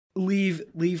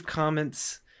leave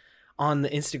comments on the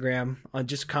Instagram, on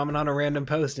just comment on a random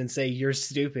post and say you're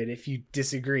stupid if you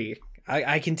disagree.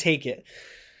 I can take it.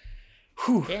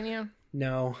 Whew. Can you?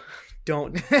 No,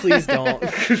 don't. Please don't.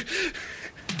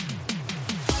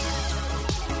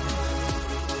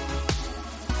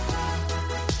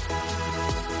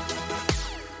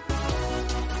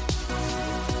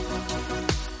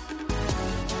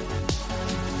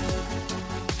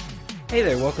 Hey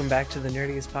there, welcome back to the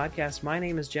Nerdiest Podcast. My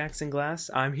name is Jackson Glass.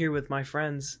 I'm here with my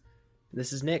friends.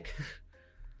 This is Nick.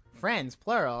 Friends,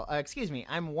 plural. Excuse me,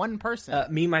 I'm one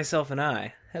person. Me, myself, and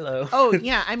I. Hello. Oh,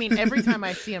 yeah, I mean, every time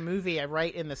I see a movie, I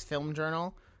write in this film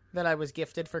journal that I was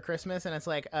gifted for Christmas, and it's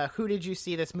like, who did you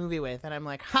see this movie with? And I'm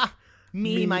like, ha!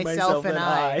 Me, myself, and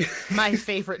I. My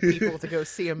favorite people to go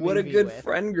see a movie with. What a good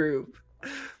friend group.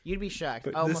 You'd be shocked.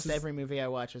 Almost every movie I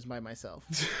watch is by myself.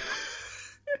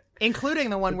 Including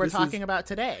the one we're talking about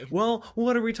today. Well,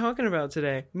 what are we talking about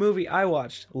today? Movie I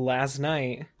watched last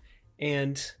night,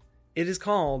 and it is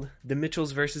called The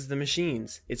Mitchells vs. the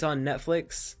Machines. It's on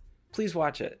Netflix. Please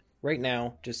watch it right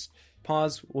now. Just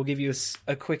pause. We'll give you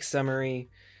a quick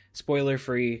summary.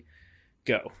 Spoiler-free.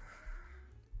 Go.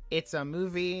 It's a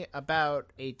movie about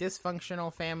a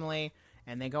dysfunctional family,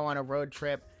 and they go on a road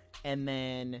trip, and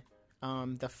then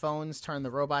the phones turn the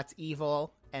robots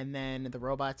evil, and then the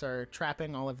robots are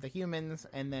trapping all of the humans,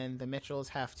 and then the Mitchells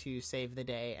have to save the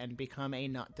day and become a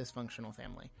not dysfunctional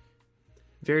family.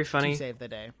 Very funny. To save the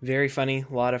day. Very funny.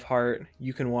 A lot of heart.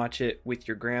 You can watch it with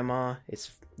your grandma.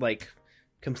 It's like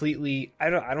completely. I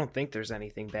don't think there's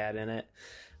anything bad in it.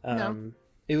 No.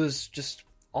 It was just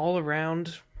all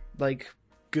around like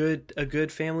a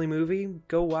good family movie.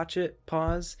 Go watch it.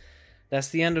 Pause. That's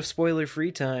the end of spoiler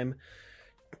free time.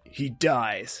 He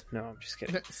dies. No, I'm just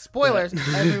kidding. Spoilers.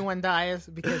 Everyone dies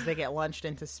because they get launched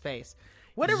into space.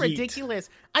 What a ridiculous.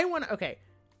 I want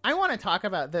to talk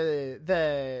about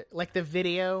the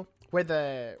video where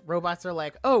the robots are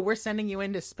like, "Oh, we're sending you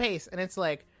into space." And it's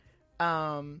like,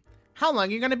 how long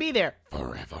are you going to be there?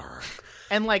 Forever.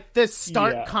 And like the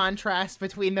stark contrast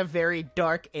between the very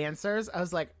dark answers. I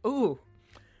was like, "Ooh."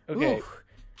 Okay.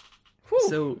 Ooh.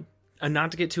 So,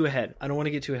 not to get too ahead. I don't want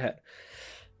to get too ahead.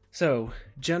 So,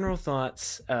 general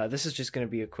thoughts. This is just going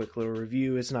to be a quick little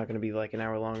review. It's not going to be like an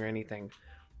hour long or anything.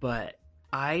 But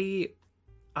I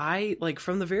like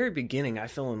from the very beginning, I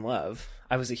fell in love.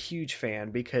 I was a huge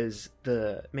fan because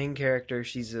the main character,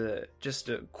 she's just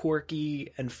a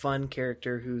quirky and fun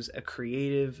character who's a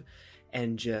creative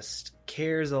and just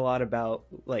cares a lot about,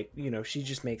 like, you know, she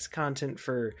just makes content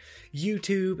for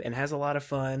YouTube and has a lot of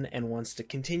fun and wants to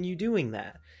continue doing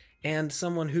that. And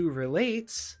someone who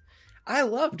relates, I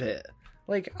loved it.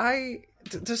 Like,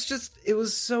 it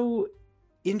was so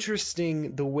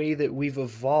interesting the way that we've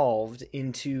evolved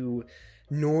into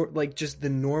just the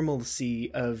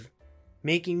normalcy of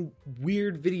making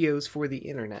weird videos for the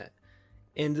internet.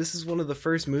 And this is one of the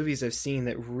first movies I've seen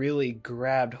that really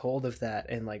grabbed hold of that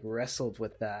and like wrestled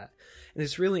with that. And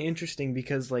it's really interesting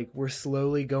because like we're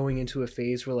slowly going into a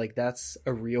phase where like that's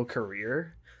a real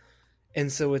career.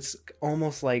 And so it's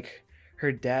almost like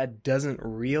her dad doesn't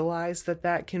realize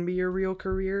that can be a real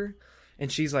career.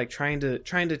 And she's like trying to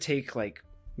take like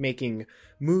making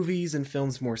movies and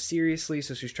films more seriously.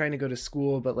 So she's trying to go to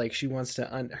school, but like she wants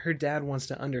to, her dad wants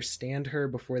to understand her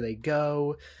before they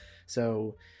go.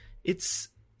 So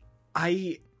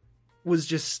I was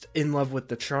just in love with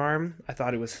the charm. I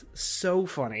thought it was so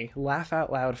funny, laugh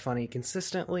out loud funny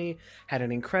consistently, had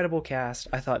an incredible cast.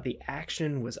 I thought the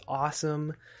action was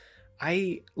awesome.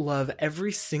 I love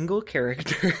every single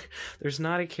character. There's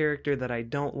not a character that I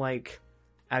don't like.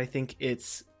 I think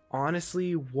it's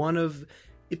honestly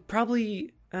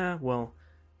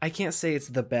I can't say it's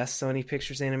the best Sony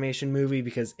Pictures animation movie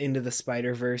because Into the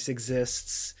Spider-Verse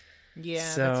exists. Yeah,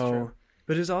 so, that's true.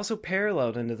 But it was also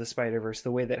paralleled Into the Spider-Verse,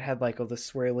 the way that had like all the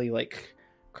swirly like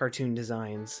cartoon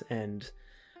designs and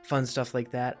fun stuff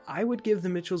like that. I would give The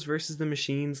Mitchells vs. the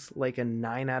Machines like a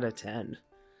 9 out of 10.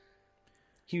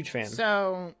 Huge fan.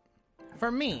 So,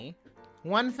 for me,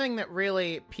 one thing that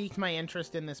really piqued my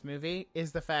interest in this movie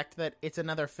is the fact that it's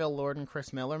another Phil Lord and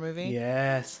Chris Miller movie.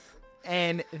 Yes.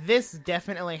 And this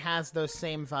definitely has those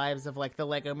same vibes of like the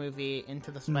Lego Movie,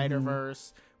 Into the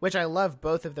Spider-Verse, which I love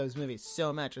both of those movies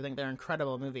so much. I think they're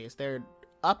incredible movies. They're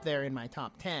up there in my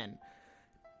top 10.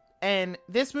 And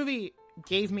this movie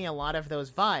gave me a lot of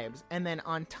those vibes. And then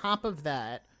on top of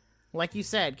that, like you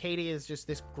said, Katie is just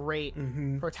this great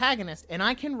protagonist. And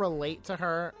I can relate to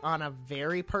her on a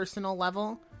very personal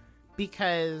level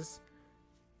because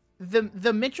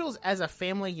the Mitchells as a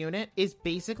family unit is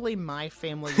basically my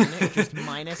family unit, just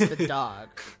minus the dog.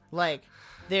 Like,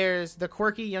 there's the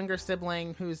quirky younger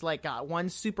sibling who's like got one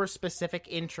super specific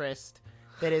interest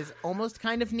that is almost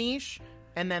kind of niche,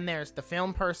 and then there's the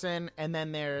film person, and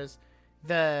then there's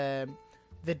the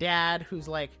dad who's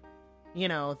like, you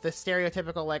know, the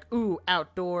stereotypical like, ooh,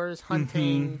 outdoors,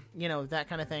 hunting, you know, that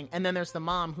kind of thing. And then there's the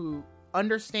mom who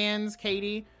understands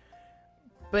Katie,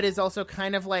 but is also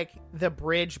kind of like the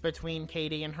bridge between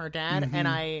Katie and her dad. And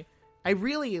I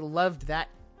really loved that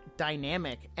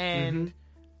dynamic. And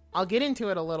I'll get into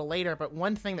it a little later, but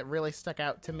one thing that really stuck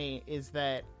out to me is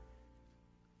that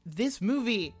this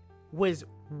movie was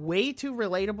way too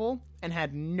relatable and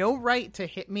had no right to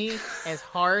hit me as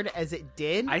hard as it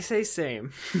did. I say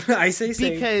same. I say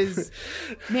same. Because,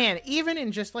 man, even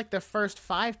in just like the first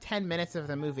 5-10 minutes of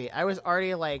the movie, I was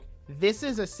already like, this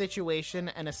is a situation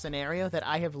and a scenario that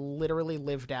I have literally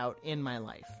lived out in my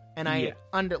life. And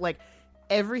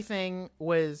everything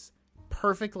was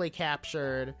perfectly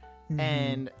captured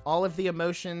and all of the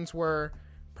emotions were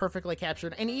perfectly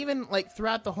captured. And even like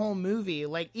throughout the whole movie,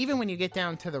 like even when you get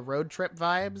down to the road trip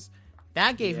vibes,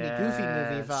 that gave me Goofy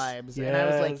movie vibes. And I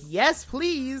was like, yes,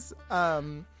 please.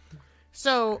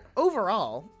 So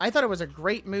overall, I thought it was a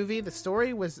great movie. The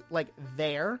story was like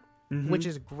there, which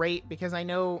is great because I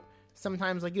know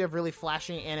sometimes like you have really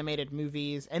flashy animated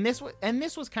movies, and this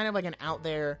was kind of like an out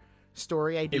there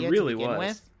story idea it really to begin was.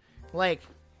 with. Like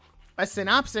a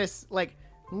synopsis, like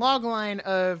log line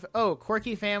of, oh,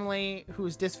 quirky family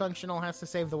who's dysfunctional has to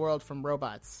save the world from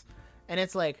robots. And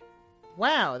it's like,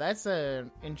 wow, that's an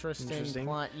interesting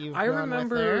plot you've gone with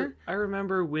there. I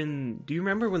remember when... Do you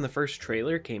remember when the first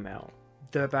trailer came out?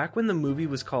 Back when the movie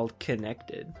was called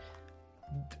Connected.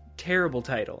 Terrible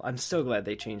title. I'm so glad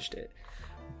they changed it.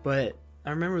 But I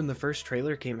remember when the first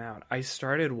trailer came out, I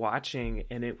started watching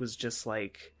and it was just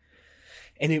like...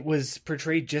 And it was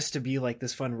portrayed just to be like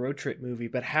this fun road trip movie,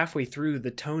 but halfway through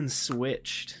the tone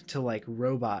switched to like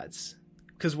robots.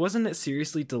 Because wasn't it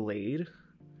seriously delayed?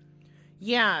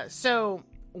 Yeah, so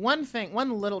one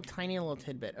little tiny little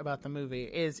tidbit about the movie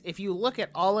is if you look at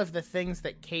all of the things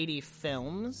that Katie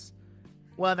films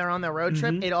while they're on the road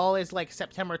trip, it all is like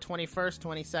September 21st,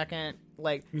 22nd,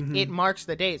 like it marks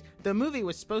the days. The movie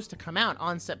was supposed to come out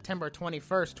on September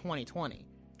 21st, 2020.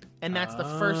 And that's the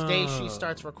first day she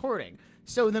starts recording.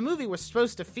 So the movie was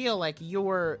supposed to feel like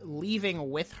you're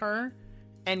leaving with her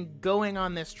and going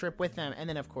on this trip with them. And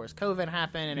then, of course, COVID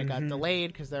happened and it got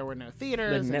delayed because there were no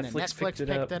theaters. Then and Netflix then Netflix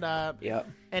picked it up. Yep.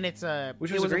 And it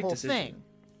was a great whole decision. thing.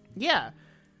 Yeah.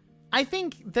 I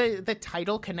think the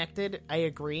title Connected, I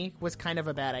agree, was kind of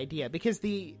a bad idea because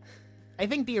I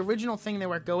think the original thing they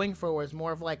were going for was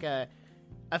more of like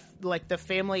like the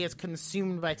family is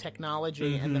consumed by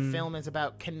technology and the film is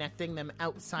about connecting them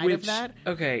outside of that.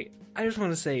 Okay, I just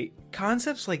want to say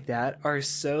concepts like that are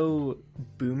so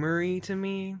boomery to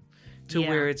me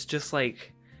where it's just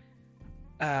like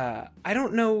I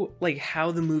don't know like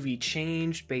how the movie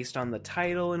changed based on the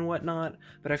title and whatnot,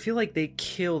 but I feel like they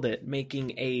killed it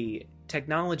making a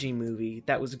technology movie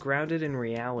that was grounded in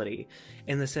reality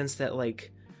in the sense that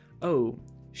like, oh,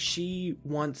 she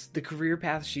wants the career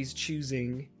path she's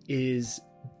choosing is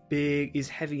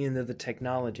heavy into the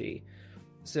technology.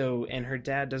 So, and her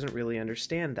dad doesn't really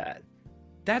understand that.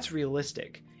 That's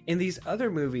realistic. In these other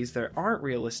movies that aren't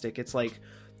realistic, it's like,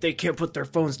 they can't put their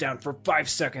phones down for 5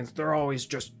 seconds. They're always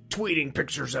just tweeting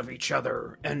pictures of each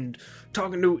other and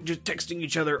just texting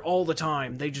each other all the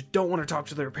time. They just don't want to talk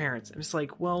to their parents. And it's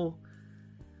like, well,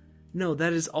 no,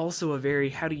 that is also a very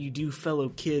how do you do fellow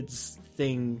kids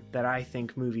thing that I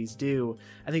think movies do.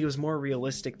 I think it was more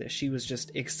realistic that she was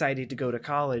just excited to go to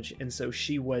college, and so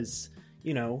she was,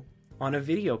 you know, on a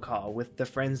video call with the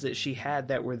friends that she had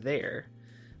that were there.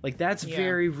 Like, that's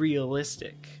very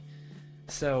realistic.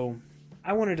 So,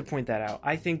 I wanted to point that out.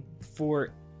 I think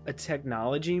for a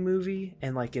technology movie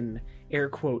and like an air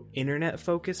quote internet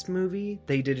focused movie,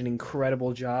 they did an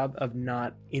incredible job of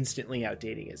not instantly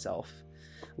outdating itself.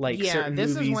 Like certain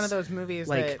this movies, is one of those movies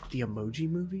like that... the Emoji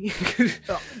Movie.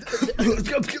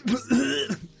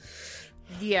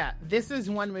 Yeah, this is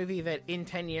one movie that in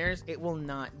 10 years it will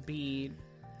not be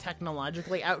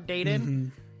technologically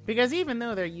outdated because even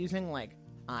though they're using like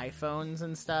iPhones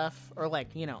and stuff, or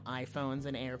like, you know, iPhones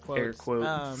and air quotes.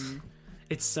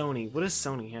 It's Sony. What does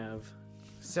Sony have?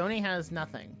 Sony has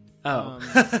nothing. Oh.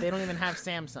 They don't even have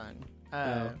Samsung.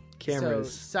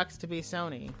 Cameras. So sucks to be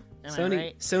Sony. Am Sony, I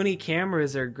right? Sony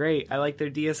cameras are great. I like their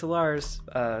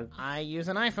DSLRs. I use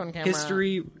an iPhone camera.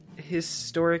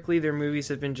 Historically, their movies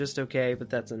have been just okay, but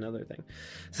that's another thing.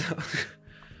 So,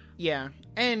 yeah,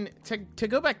 and to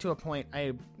go back to a point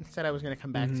I said I was going to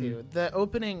come back to, the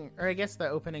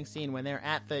opening scene when they're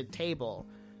at the table,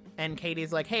 and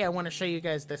Katie's like, hey, I want to show you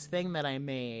guys this thing that I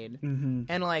made. Mm-hmm.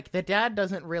 And, like, the dad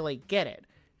doesn't really get it.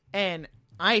 And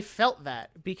I felt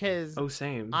that because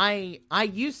same. I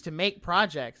used to make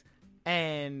projects,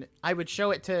 and I would show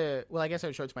it to, well, I guess I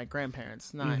would show it to my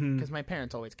grandparents, not because my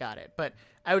parents always got it, but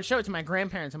I would show it to my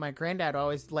grandparents, and my granddad would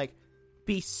always, like,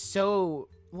 be so,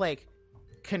 like,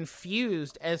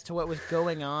 confused as to what was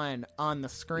going on the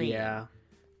screen. Yeah.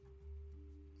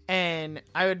 And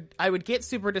I would get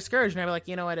super discouraged, and I'd be like,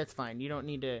 you know what, it's fine. You don't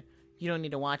need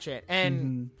to watch it.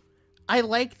 And I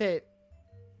like that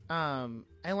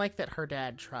her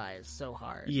dad tries so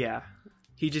hard. Yeah.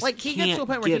 He just like he gets to a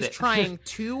point where he's trying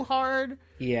too hard.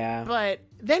 Yeah. But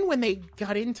then when they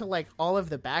got into like all of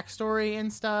the backstory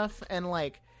and stuff, and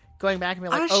like going back and be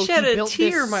like, I shed he a built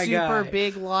tear, this my super guy.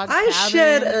 big log I cabin,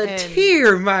 shed a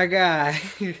tear, my guy.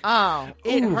 Oh,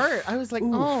 it Oof. hurt. I was like,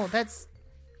 Oof. oh, that's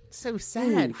so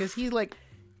sad, because he's like,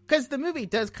 because the movie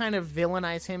does kind of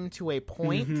villainize him to a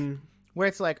point where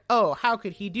it's like, oh, how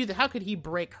could he do that? How could he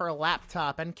break her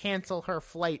laptop and cancel her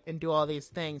flight and do all these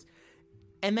things?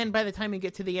 And then by the time you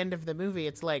get to the end of the movie,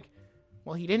 it's like,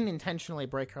 well, he didn't intentionally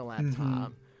break her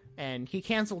laptop, and he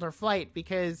canceled her flight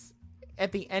because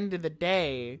at the end of the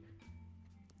day,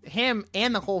 him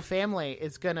and the whole family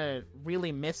is gonna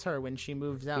really miss her when she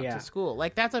moves out to school.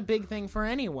 Like, that's a big thing for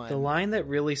anyone. The line that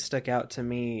really stuck out to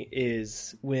me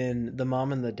is when the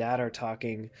mom and the dad are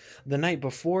talking. The night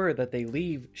before that they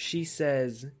leave, she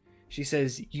says,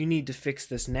 you need to fix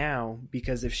this now,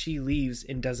 because if she leaves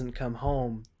and doesn't come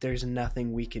home, there's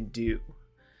nothing we can do.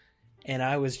 And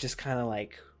I was just kind of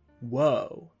like,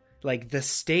 whoa. Like, the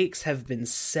stakes have been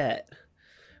set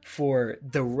for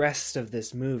the rest of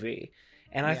this movie.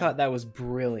 And I thought that was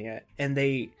brilliant. And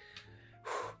they,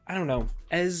 I don't know,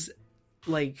 as,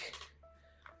 like,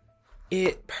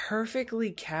 it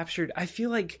perfectly captured, I feel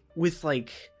like with,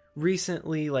 like,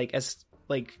 recently, like, as,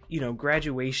 like, you know,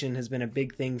 graduation has been a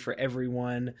big thing for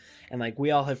everyone. And, like,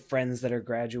 we all have friends that are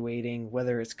graduating,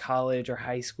 whether it's college or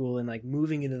high school, and, like,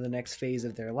 moving into the next phase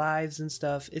of their lives and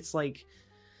stuff. It's like,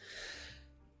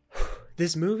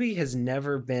 this movie has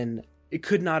never been, it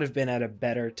could not have been at a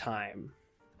better time.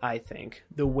 I think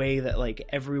the way that like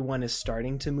everyone is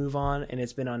starting to move on, and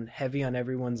it's been heavy on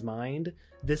everyone's mind.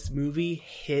 This movie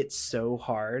hits so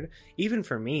hard, even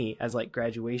for me, as like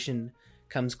graduation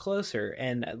comes closer,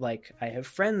 and like I have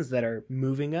friends that are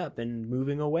moving up and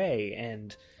moving away,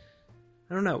 and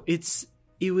I don't know.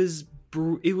 It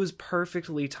was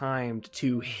perfectly timed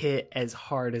to hit as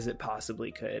hard as it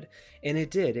possibly could, and it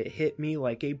did. It hit me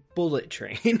like a bullet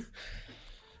train.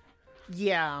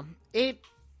 Yeah, it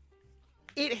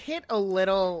hit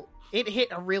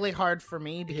really hard for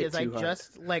me, because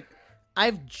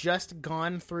I've just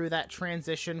gone through that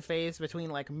transition phase between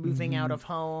like moving out of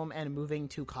home and moving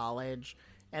to college,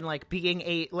 and like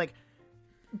being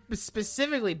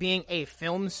specifically being a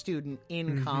film student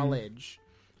in college.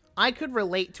 I could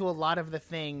relate to a lot of the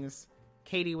things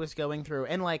Katie was going through,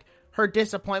 and like her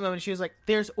disappointment when she was like,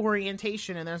 there's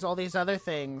orientation and there's all these other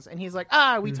things, and he's like,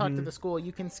 we talked to the school,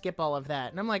 you can skip all of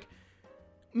that. And I'm like,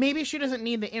 maybe she doesn't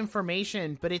need the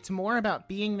information, but it's more about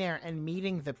being there and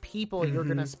meeting the people you're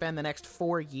going to spend the next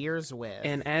 4 years with.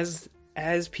 And as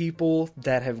people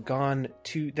that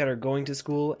are going to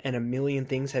school and a million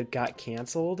things have got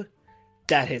canceled,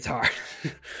 that hits hard.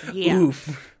 Yeah.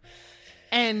 Oof.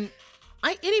 And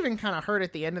it even kind of hurt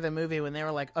at the end of the movie when they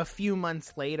were like a few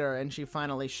months later and she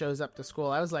finally shows up to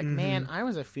school. I was like, man, I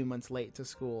was a few months late to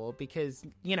school because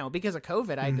of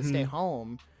COVID, I had to stay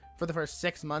home for the first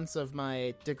 6 months of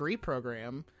my degree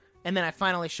program. And then I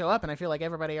finally show up and I feel like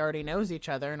everybody already knows each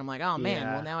other. And I'm like, oh man,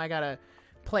 well now I got to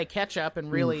play catch up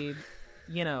and really,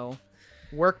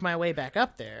 work my way back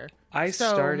up there. I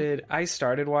started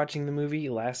watching the movie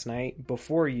last night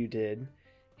before you did.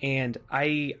 And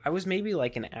I was maybe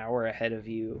like an hour ahead of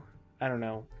you. I don't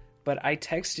know. But I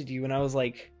texted you and I was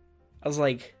like,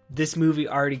 this movie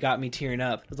already got me tearing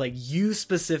up. I was like, you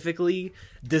specifically,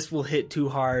 this will hit too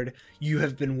hard. You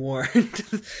have been warned.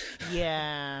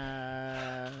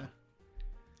 Yeah.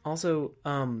 Also,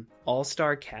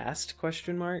 all-star cast,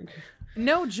 question mark?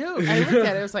 No joke. I looked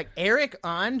at it. It was like Eric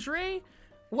Andre?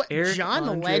 What? Eric John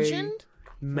Andre, Legend?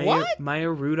 What?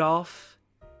 Maya Rudolph,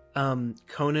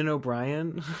 Conan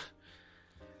O'Brien.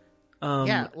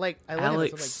 Yeah, like I look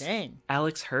Alex, at this, I was like, dang.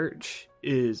 Alex Hirsch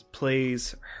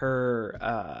plays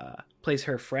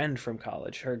her friend from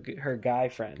college, her guy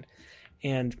friend,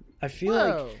 and I feel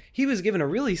like he was given a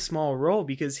really small role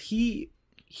because he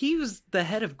he was the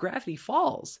head of Gravity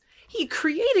Falls. He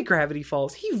created Gravity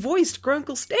Falls. He voiced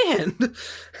Grunkle Stan.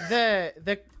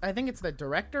 I think it's the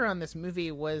director on this movie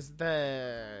he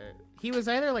was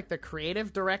either like the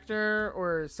creative director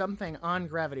or something on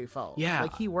Gravity Falls. Yeah,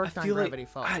 like he worked on Gravity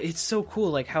Falls. It's so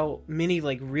cool, like how many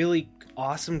like really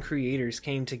awesome creators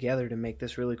came together to make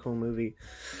this really cool movie.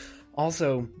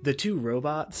 Also, the two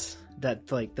robots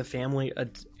that like the family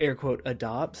air quote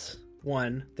adopts.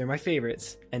 One, they're my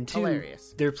favorites, and two,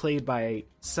 hilarious. They're played by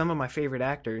some of my favorite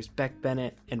actors, Beck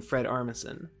Bennett and Fred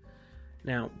Armisen.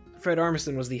 Now, Fred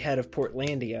Armisen was the head of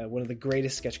Portlandia, one of the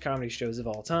greatest sketch comedy shows of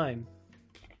all time,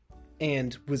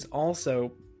 and was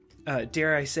also,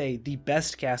 dare I say, the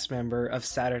best cast member of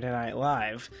Saturday Night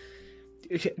Live.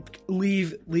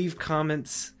 Leave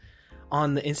comments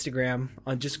on the Instagram,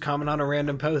 just comment on a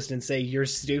random post and say you're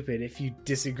stupid if you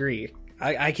disagree.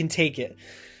 I can take it.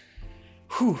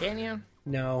 Whew. Can you?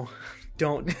 No,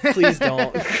 don't. Please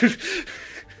don't.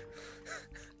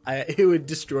 It would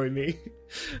destroy me.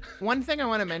 One thing I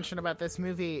want to mention about this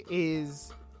movie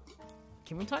is,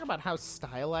 can we talk about how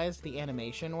stylized the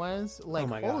animation was? Like, oh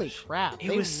my holy gosh. crap. It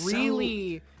they was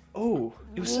really it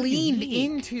was leaned so unique.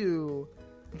 into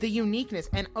the uniqueness.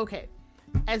 And okay,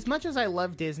 as much as I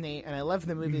love Disney and I love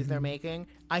the movies they're making,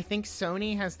 I think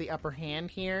Sony has the upper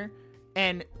hand here.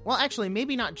 And, well, actually,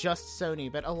 maybe not just Sony,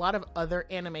 but a lot of other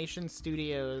animation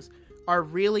studios are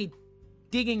really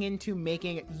digging into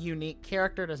making unique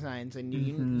character designs and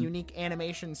unique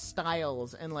animation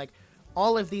styles and, like,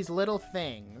 all of these little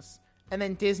things. And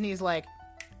then Disney's like,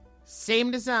 same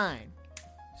design,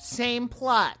 same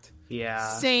plot,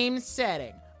 same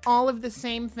setting, all of the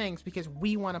same things because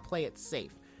we want to play it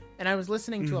safe. And I was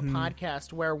listening to a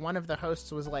podcast where one of the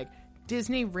hosts was like,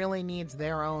 Disney really needs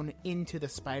their own Into the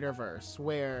Spider-Verse,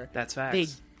 where That's facts. they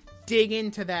dig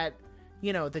into that,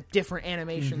 you know, the different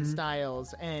animation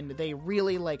styles, and they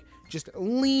really, like, just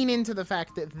lean into the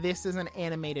fact that this is an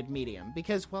animated medium.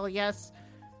 Because, well, yes,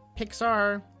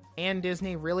 Pixar and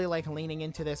Disney really like leaning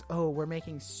into this, we're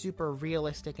making super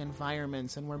realistic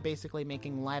environments, and we're basically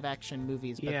making live-action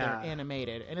movies, but they're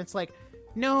animated. And it's like,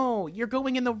 no, you're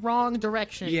going in the wrong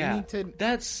direction. Yeah, you need to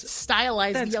that's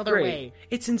stylize the other great. way.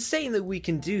 It's insane that we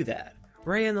can do that.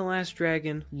 Raya and the Last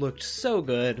Dragon looked so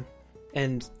good,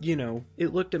 and, you know,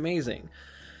 it looked amazing.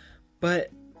 But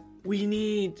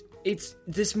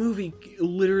this movie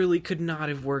literally could not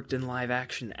have worked in live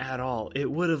action at all. It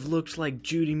would have looked like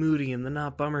Judy Moody in the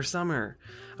Not Bummer Summer.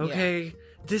 Okay? Yeah.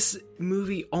 This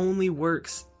movie only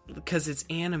works because it's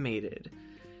animated.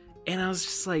 And I was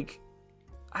just like,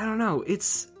 I don't know,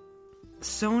 it's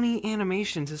Sony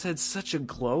Animations has had such a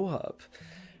glow up,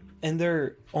 and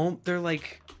they're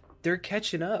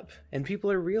catching up, and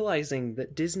people are realizing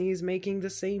that Disney is making the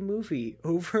same movie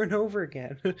over and over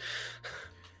again.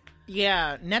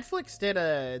 Yeah, Netflix did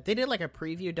like a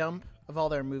preview dump of all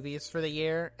their movies for the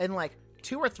year, and like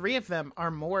 2 or 3 of them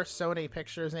are more Sony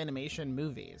Pictures Animation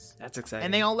movies. That's exciting.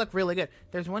 And they all look really good.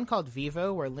 There's one called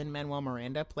Vivo where Lin-Manuel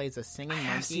Miranda plays a singing monkey.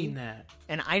 I've seen that.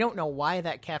 And I don't know why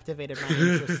that captivated my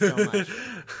interest so much.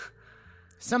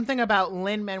 Something about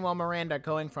Lin-Manuel Miranda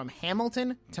going from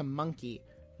Hamilton to monkey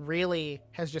really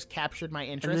has just captured my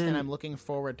interest, and I'm looking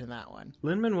forward to that one.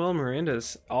 Lin-Manuel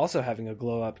Miranda's also having a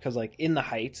glow up because, like, In the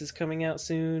Heights is coming out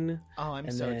soon. Oh, I'm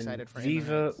so excited for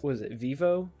Vivo. Was it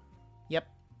Vivo? Yep.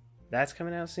 That's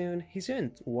coming out soon. He's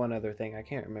doing one other thing. I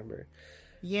can't remember.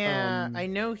 Yeah, I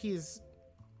know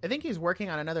I think he's working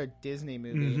on another Disney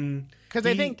movie. Because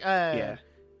I think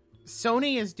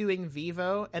Sony is doing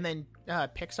Vivo, and then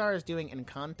Pixar is doing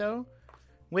Encanto,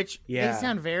 which they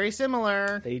sound very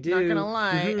similar. They do. Not gonna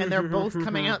lie. And they're both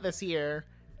coming out this year.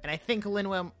 And I think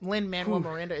Lin-Manuel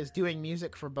Miranda is doing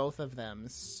music for both of them,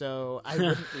 so I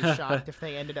wouldn't be shocked if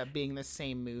they ended up being the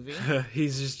same movie.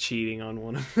 He's just cheating on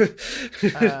one of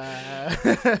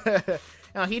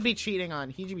No, he'd be cheating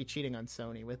on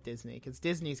Sony with Disney, because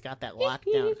Disney's got that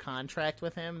lockdown contract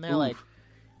with him. They're like,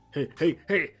 hey!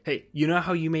 You know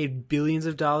how you made billions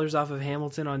of dollars off of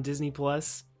Hamilton on Disney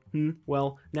Plus?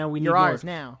 Well, now we need you're more. ours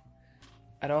now.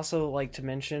 I'd also like to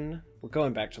mention, we're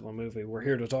going back to the movie we're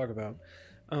here to talk about.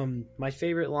 My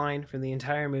favorite line from the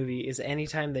entire movie is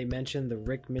anytime they mention the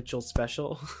Rick Mitchell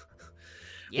special,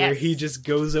 where he just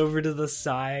goes over to the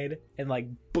side and like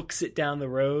books it down the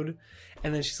road,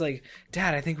 and then she's like,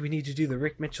 "Dad, I think we need to do the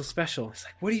Rick Mitchell special." It's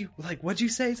like, what'd you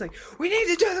say? It's like, "We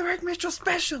need to do the Rick Mitchell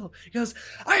special." He goes,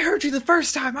 "I heard you the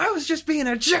first time. I was just being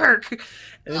a jerk."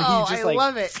 And then he just, I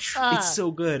love it. It's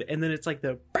so good. And then it's like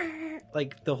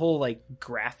the whole like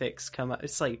graphics come up.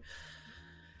 It's like,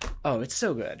 oh, it's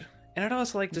so good. And I'd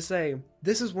also like to say,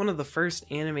 this is one of the first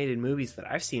animated movies that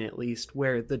I've seen, at least,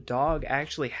 where the dog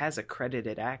actually has a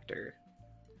credited actor.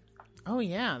 Oh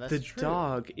yeah, that's the true.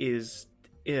 dog is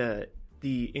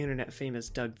the internet famous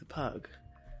Doug the Pug,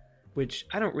 which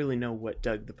I don't really know what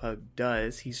Doug the Pug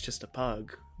does. He's just a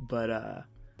pug, but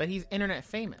he's internet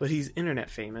famous. But he's internet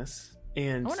famous,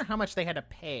 and I wonder how much they had to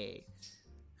pay.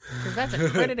 Because that's a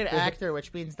credited actor,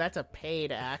 which means that's a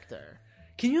paid actor.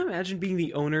 Can you imagine being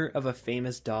the owner of a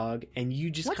famous dog and you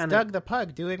just What's kind of... Doug the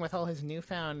Pug doing with all his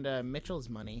newfound Mitchell's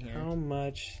money here? How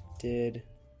much did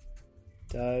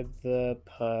Doug the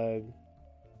Pug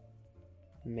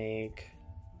make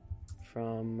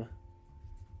from...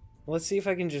 Let's see if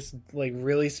I can just, like,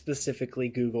 really specifically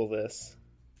Google this.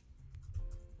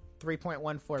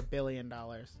 $3.14 billion.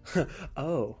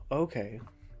 Oh, okay.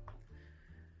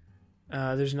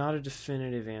 There's not a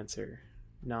definitive answer.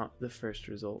 Not the first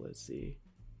result. Let's see.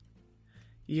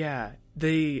 Yeah,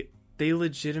 they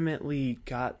legitimately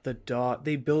got the dog.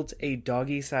 They built a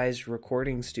doggy-sized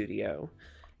recording studio,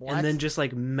 and then just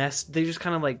like messed. They just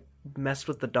kind of like messed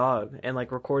with the dog and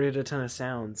like recorded a ton of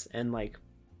sounds and like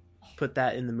put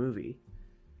that in the movie.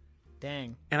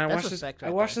 Dang. And I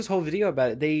watched this whole video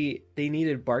about it. They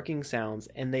needed barking sounds,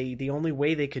 and the only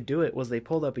way they could do it was they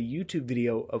pulled up a YouTube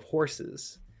video of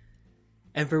horses.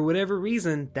 And for whatever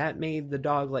reason, that made the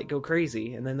dog like go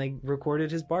crazy, and then they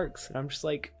recorded his barks. And I'm just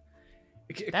like,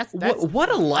 that's what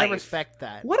a life! I respect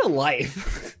that. What a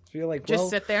life! You're like, just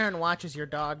sit there and watch as your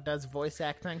dog does voice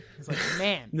acting. It's like,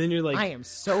 man, then you're like, I am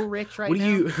so rich right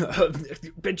now. What do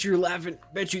you? Bet you're laughing.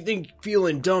 Bet you think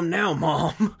feeling dumb now,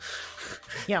 Mom.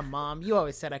 Yeah, Mom. You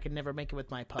always said I could never make it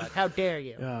with my pug. How dare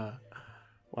you?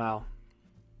 Wow.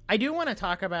 I do want to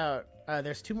talk about.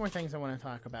 There's two more things I want to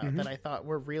talk about that I thought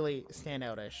were really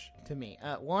standoutish to me.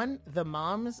 One, the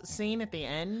mom's scene at the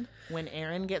end when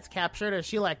Aaron gets captured and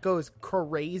she like goes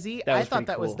crazy. I thought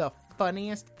that was the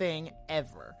funniest thing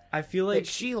ever. I feel like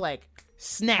she like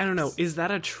snaps. I don't know. Is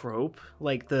that a trope?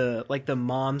 Like the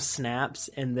mom snaps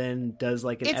and then does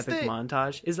like an epic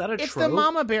montage? Is that a trope? It's the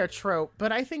mama bear trope,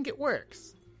 but I think it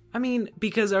works. I mean,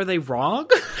 because are they wrong?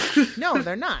 No,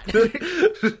 they're not.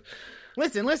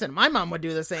 Listen. My mom would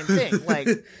do the same thing. Like,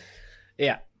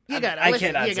 yeah, you gotta. I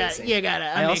listen, cannot. You gotta.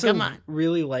 I mean, also come on.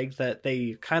 Really like that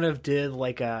they kind of did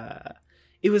like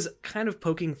it was kind of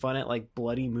poking fun at like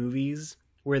bloody movies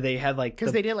where they had like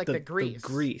because they did like the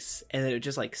grease, and it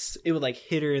just like it would like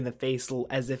hit her in the face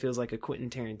as if it was like a Quentin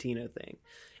Tarantino thing,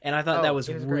 and I thought that was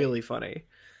really funny.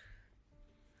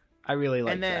 I really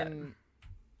liked that.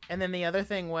 And then the other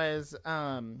thing was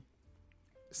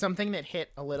something that hit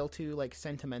a little too like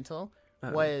sentimental.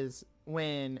 Was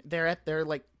when they're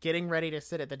like getting ready to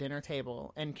sit at the dinner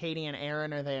table and Katie and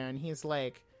Aaron are there and he's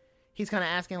kind of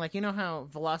asking like, you know how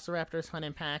velociraptors hunt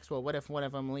in packs? Well, what if one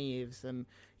of them leaves? And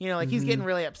you know, like he's getting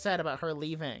really upset about her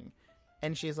leaving,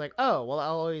 and she's like, oh, well,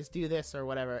 I'll always do this or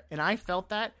whatever. And I felt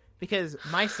that because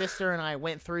my sister and I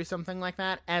went through something like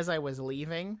that as I was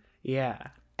leaving. Yeah.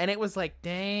 And it was like,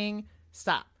 dang,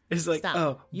 stop. It's like, stop.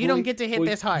 Oh, you don't get to hit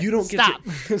this hard. You don't stop.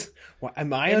 Get to... What,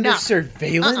 am I under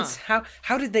surveillance?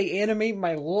 How did they animate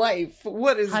my life?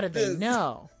 What is this? How did they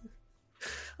know?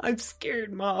 I'm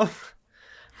scared, Mom.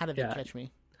 How did they catch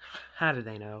me? How did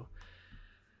they know?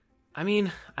 I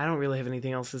mean, I don't really have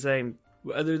anything else to say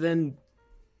other than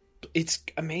it's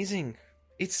amazing.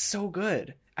 It's so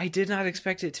good. I did not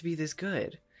expect it to be this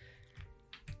good.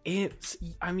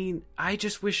 I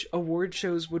just wish award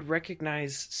shows would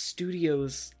recognize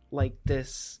studios like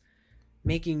this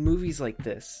making movies like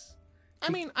this. I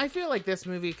mean, I feel like this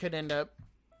movie could end up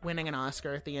winning an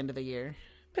Oscar at the end of the year.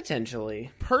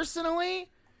 Potentially. Personally,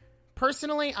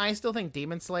 I still think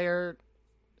Demon Slayer,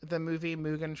 the movie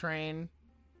Mugen Train,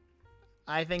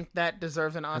 I think that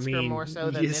deserves an Oscar more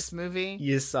so than this movie.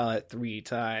 You saw it 3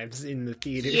 times in the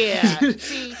theater. Yeah.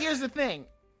 See, here's the thing.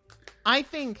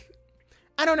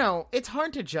 I don't know. It's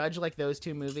hard to judge like those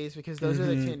two movies because those are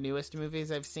the two newest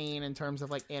movies I've seen in terms of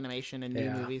like animation and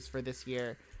new movies for this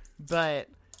year. But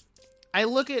I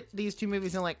look at these two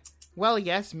movies and like, well,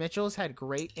 yes, Mitchell's had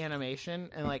great animation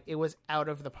and like it was out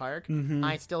of the park.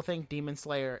 I still think Demon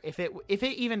Slayer, if it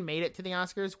even made it to the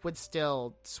Oscars, would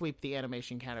still sweep the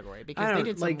animation category because they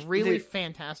did some really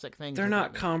fantastic things. They're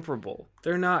not comparable.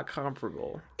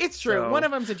 It's true. So... One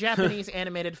of them's a Japanese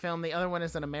animated film. The other one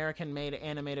is an American-made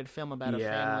animated film about a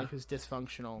family who's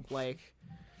dysfunctional. Like,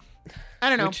 I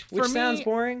don't know. Which sounds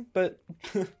boring, but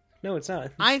no, it's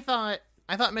not.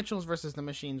 I thought Mitchell's versus the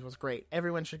Machines was great.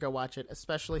 Everyone should go watch it,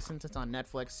 especially since it's on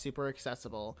Netflix, super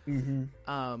accessible.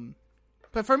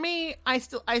 But for me, I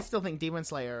still think Demon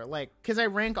Slayer, like, because I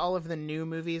rank all of the new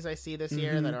movies I see this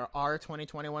year that are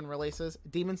 2021 releases.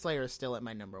 Demon Slayer is still at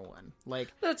my number 1. Like,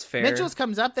 that's fair. Mitchell's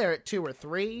comes up there at 2 or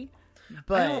 3,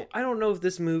 but I don't know if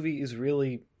this movie is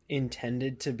really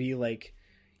intended to be like,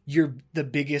 you're the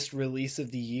biggest release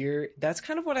of the year. That's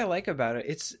kind of what I like about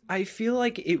it. I feel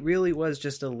like it really was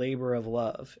just a labor of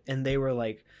love, and they were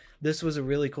like, this was a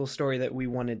really cool story that we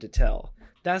wanted to tell.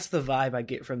 That's the vibe I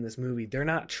get from this movie. They're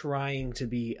not trying to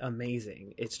be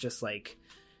amazing. It's just like,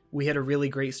 we had a really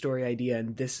great story idea,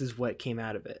 and this is what came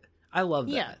out of it. I love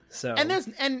that. Yeah. So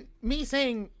and me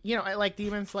saying, you know, I like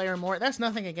Demon Slayer more. That's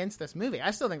nothing against this movie.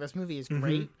 I still think this movie is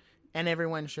great, and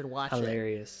everyone should watch it.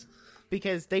 Hilarious.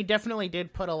 Because they definitely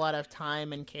did put a lot of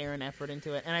time and care and effort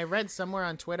into it. And I read somewhere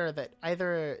on Twitter that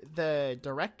either the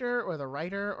director or the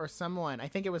writer or someone, I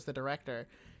think it was the director,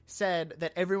 said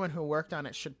that everyone who worked on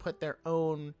it should put their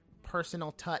own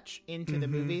personal touch into the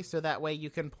movie, so that way you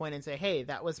can point and say, hey,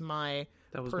 that was my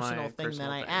personal thing that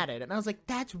I added. And I was like,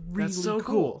 that's really so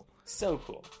cool. So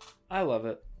cool. I love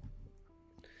it.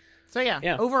 So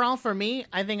yeah, overall for me,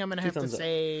 I think I'm going to have to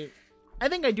say, I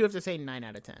think I do have to say 9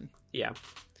 out of 10. Yeah.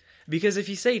 Because if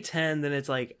you say 10, then it's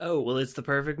like, oh, well, it's the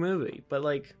perfect movie. But,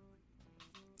 like,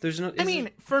 there's no... I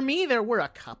mean, for me, there were a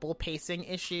couple pacing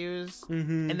issues.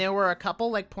 And there were a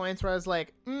couple, like, points where I was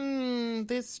like,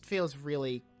 this feels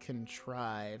really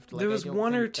contrived. Like, there was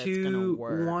one or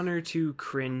two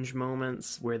cringe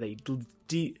moments where they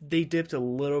dipped a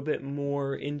little bit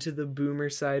more into the boomer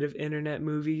side of internet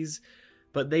movies.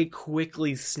 But they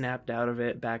quickly snapped out of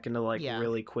it back into, like,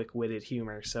 really quick-witted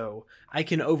humor. So I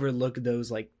can overlook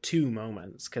those, like, 2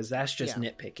 moments, because that's just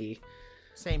nitpicky.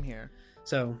 Same here.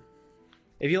 So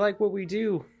if you like what we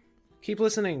do, keep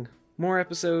listening. More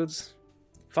episodes.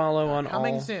 Follow on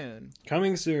Coming soon.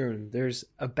 Coming soon. There's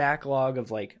a backlog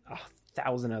of, like,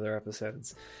 1,000 other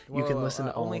episodes. You can listen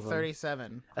to all only of them.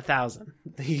 37. 1,000.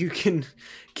 You can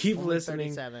keep only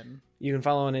listening. 37. You can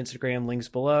follow on Instagram, links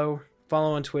below.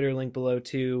 Follow on Twitter, link below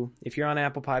too. If you're on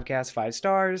Apple Podcasts, 5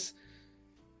 stars.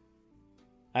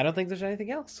 I don't think there's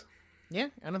anything else. Yeah,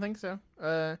 I don't think so.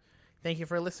 Thank you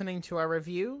for listening to our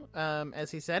review.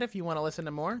 As he said, if you want to listen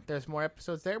to more, there's more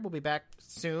episodes there. We'll be back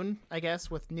soon, I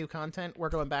guess, with new content. We're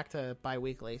going back to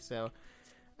bi-weekly, so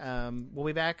we'll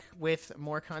be back with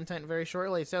more content very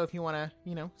shortly. So if you want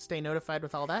to, stay notified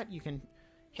with all that, you can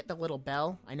hit the little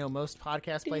bell. I know most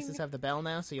podcast places have the bell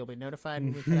now, so you'll be notified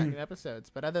when we put out new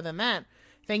episodes. But other than that,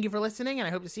 thank you for listening, and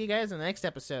I hope to see you guys in the next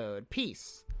episode.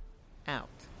 Peace out.